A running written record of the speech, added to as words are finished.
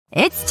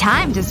It's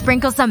time to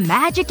sprinkle some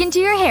magic into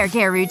your hair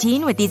care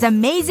routine with these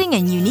amazing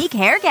and unique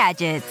hair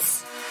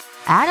gadgets.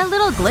 Add a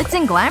little glitz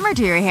and glamour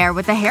to your hair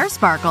with the Hair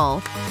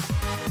Sparkle.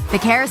 The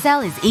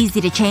carousel is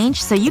easy to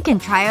change so you can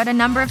try out a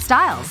number of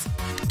styles.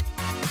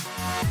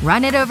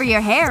 Run it over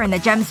your hair and the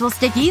gems will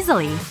stick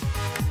easily.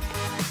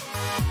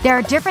 There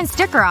are different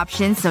sticker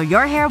options so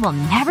your hair will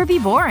never be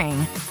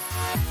boring.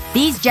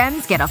 These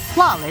gems get a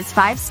flawless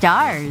 5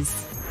 stars.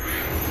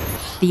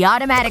 The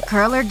automatic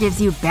curler gives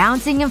you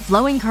bouncing and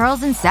flowing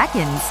curls in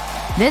seconds.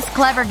 This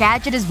clever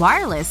gadget is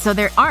wireless so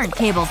there aren't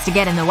cables to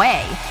get in the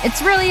way.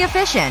 It's really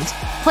efficient.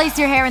 Place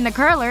your hair in the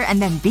curler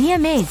and then be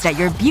amazed at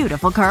your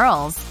beautiful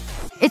curls.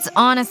 It's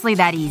honestly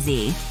that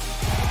easy.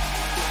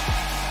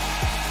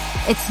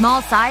 Its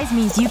small size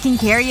means you can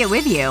carry it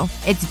with you.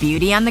 It's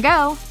beauty on the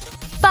go.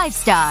 5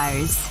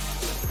 stars.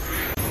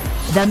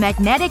 The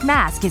magnetic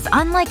mask is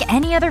unlike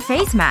any other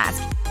face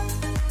mask.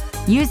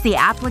 Use the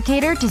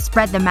applicator to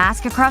spread the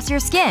mask across your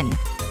skin.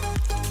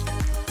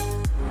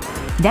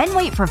 Then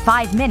wait for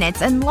 5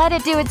 minutes and let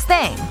it do its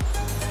thing.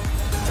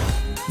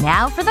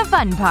 Now for the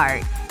fun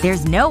part.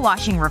 There's no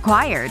washing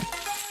required.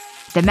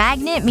 The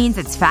magnet means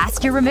it's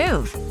fast to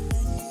remove.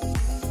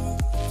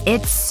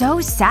 It's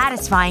so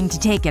satisfying to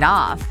take it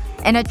off.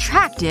 An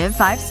attractive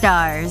 5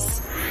 stars.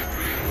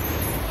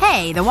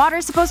 Hey, the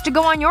water's supposed to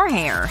go on your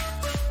hair.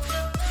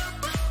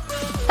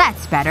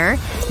 That's better.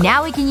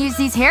 Now we can use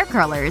these hair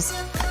curlers.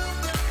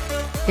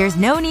 There's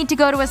no need to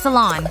go to a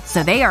salon,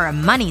 so they are a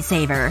money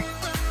saver.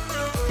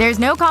 There's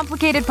no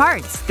complicated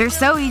parts. They're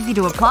so easy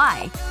to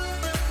apply.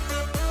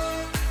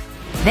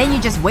 Then you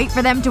just wait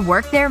for them to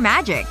work their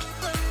magic.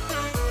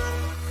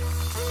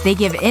 They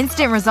give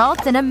instant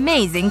results and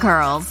amazing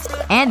curls.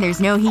 And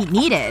there's no heat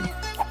needed.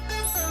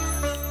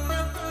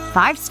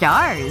 5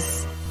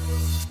 stars.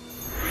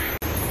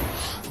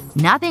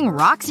 Nothing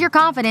rocks your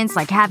confidence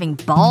like having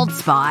bald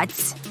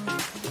spots.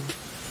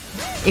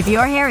 If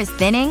your hair is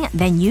thinning,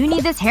 then you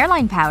need this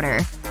hairline powder.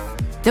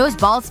 Those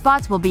bald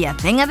spots will be a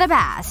thing of the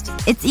past.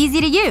 It's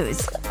easy to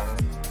use.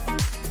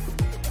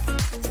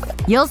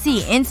 You'll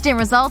see instant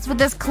results with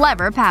this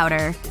clever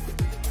powder.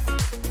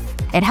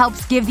 It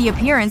helps give the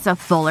appearance of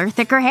fuller,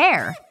 thicker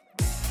hair.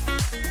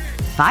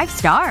 5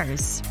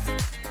 stars.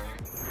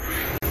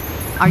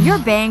 Are your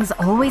bangs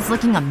always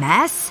looking a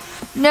mess?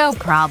 No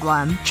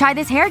problem. Try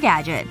this hair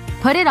gadget.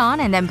 Put it on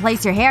and then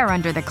place your hair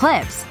under the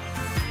clips.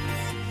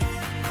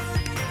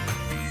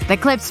 The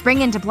clips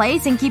spring into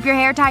place and keep your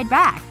hair tied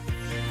back.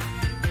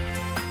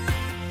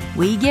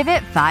 We give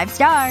it 5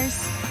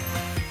 stars.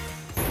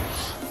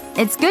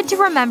 It's good to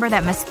remember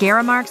that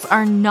mascara marks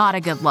are not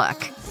a good look.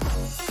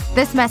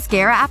 This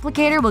mascara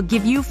applicator will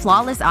give you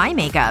flawless eye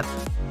makeup.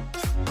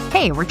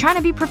 Hey, we're trying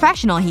to be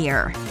professional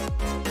here.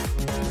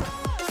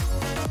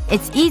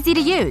 It's easy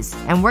to use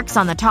and works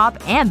on the top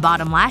and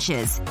bottom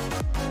lashes.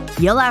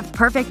 You'll have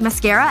perfect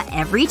mascara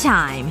every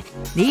time.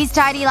 These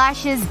tidy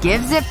lashes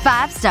gives it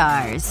 5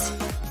 stars.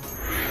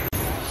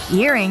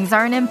 Earrings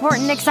are an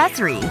important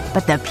accessory,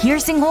 but the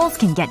piercing holes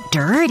can get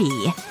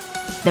dirty.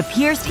 The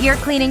pierced ear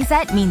cleaning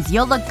set means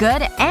you'll look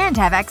good and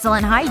have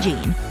excellent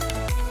hygiene.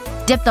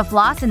 Dip the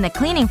floss in the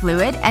cleaning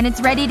fluid and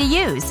it's ready to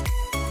use.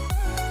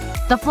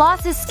 The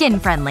floss is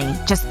skin-friendly.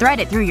 Just thread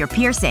it through your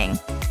piercing.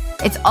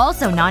 It's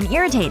also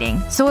non-irritating,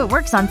 so it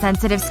works on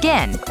sensitive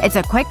skin. It's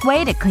a quick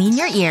way to clean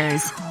your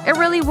ears. It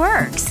really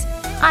works.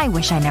 I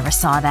wish I never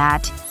saw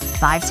that.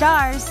 5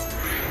 stars.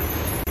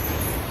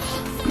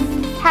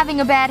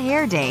 Having a bad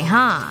hair day,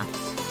 huh?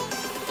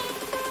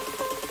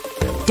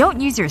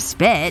 Don't use your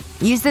spit.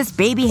 Use this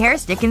baby hair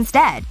stick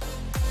instead.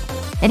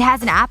 It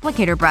has an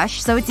applicator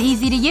brush, so it's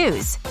easy to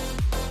use.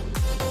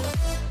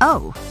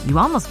 Oh, you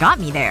almost got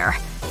me there.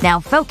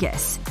 Now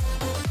focus.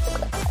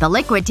 The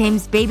liquid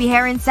tames baby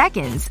hair in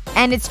seconds.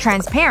 And it's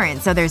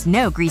transparent so there's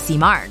no greasy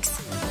marks.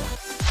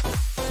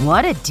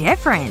 What a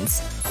difference.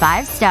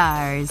 5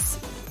 stars.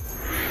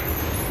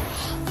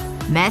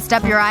 Messed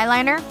up your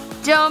eyeliner?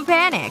 Don't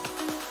panic.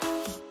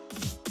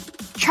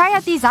 Try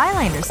out these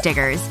eyeliner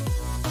stickers.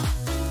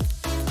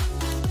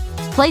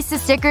 Place the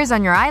stickers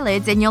on your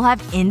eyelids and you'll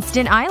have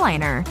instant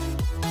eyeliner.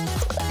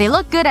 They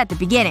look good at the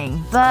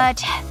beginning,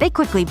 but they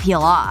quickly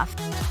peel off.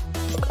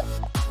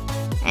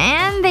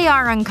 And they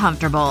are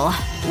uncomfortable.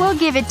 We'll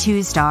give it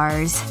 2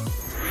 stars.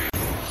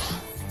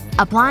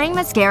 Applying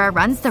mascara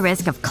runs the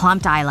risk of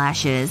clumped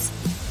eyelashes.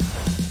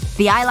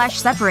 The eyelash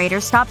separator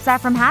stops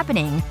that from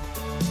happening.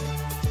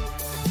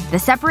 The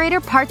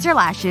separator parts your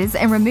lashes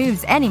and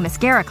removes any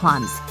mascara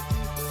clumps.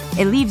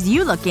 It leaves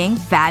you looking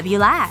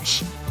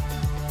fabulash.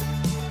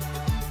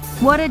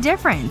 What a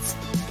difference.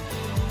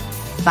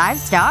 5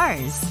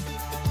 stars.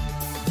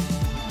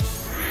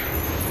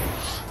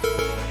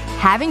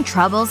 Having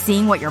trouble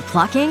seeing what you're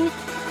plucking?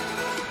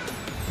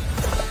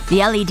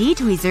 The LED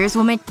tweezers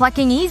will make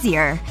plucking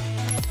easier.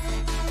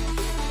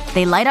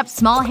 They light up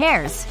small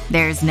hairs.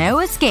 There's no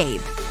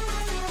escape.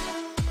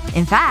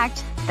 In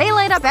fact, they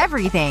light up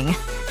everything.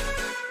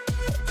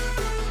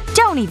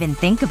 Don't even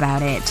think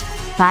about it.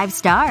 5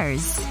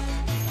 stars.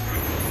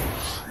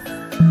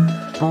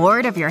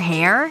 Bored of your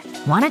hair?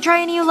 Want to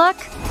try a new look?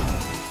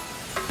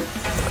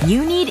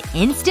 You need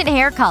instant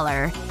hair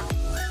color.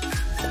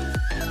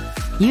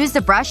 Use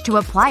the brush to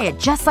apply it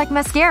just like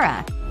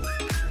mascara.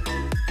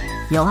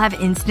 You'll have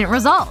instant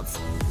results.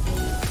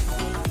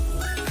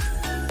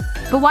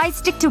 But why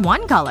stick to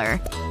one color?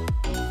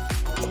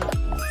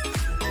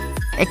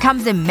 It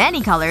comes in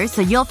many colors,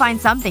 so you'll find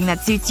something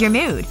that suits your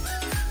mood.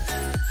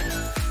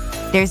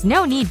 There's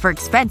no need for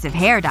expensive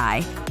hair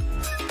dye.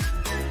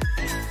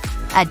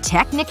 A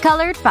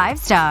Technicolored 5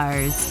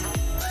 stars.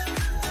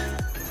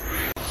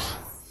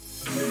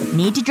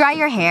 Need to dry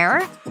your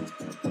hair?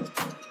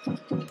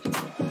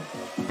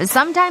 But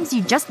sometimes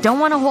you just don't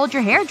want to hold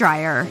your hair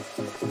dryer.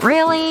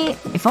 Really?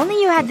 If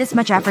only you had this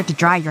much effort to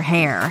dry your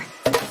hair.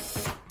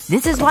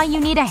 This is why you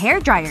need a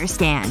hairdryer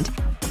stand.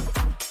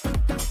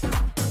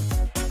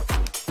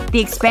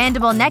 The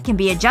expandable neck can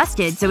be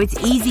adjusted so it's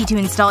easy to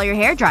install your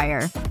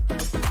hairdryer.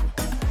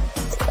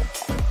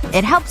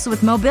 It helps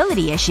with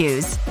mobility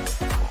issues.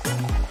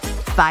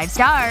 5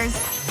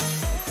 stars.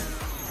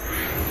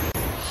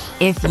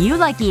 If you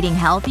like eating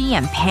healthy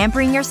and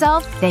pampering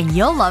yourself, then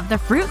you'll love the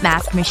Fruit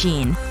Mask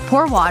Machine.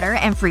 Pour water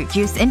and fruit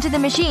juice into the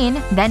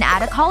machine, then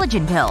add a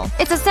collagen pill.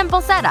 It's a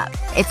simple setup.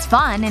 It's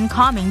fun and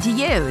calming to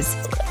use.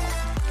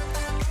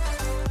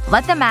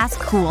 Let the mask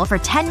cool for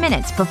 10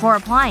 minutes before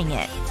applying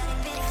it.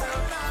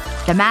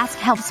 The mask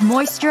helps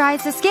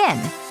moisturize the skin.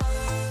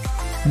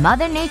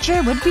 Mother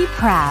Nature would be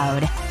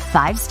proud.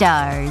 5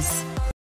 stars.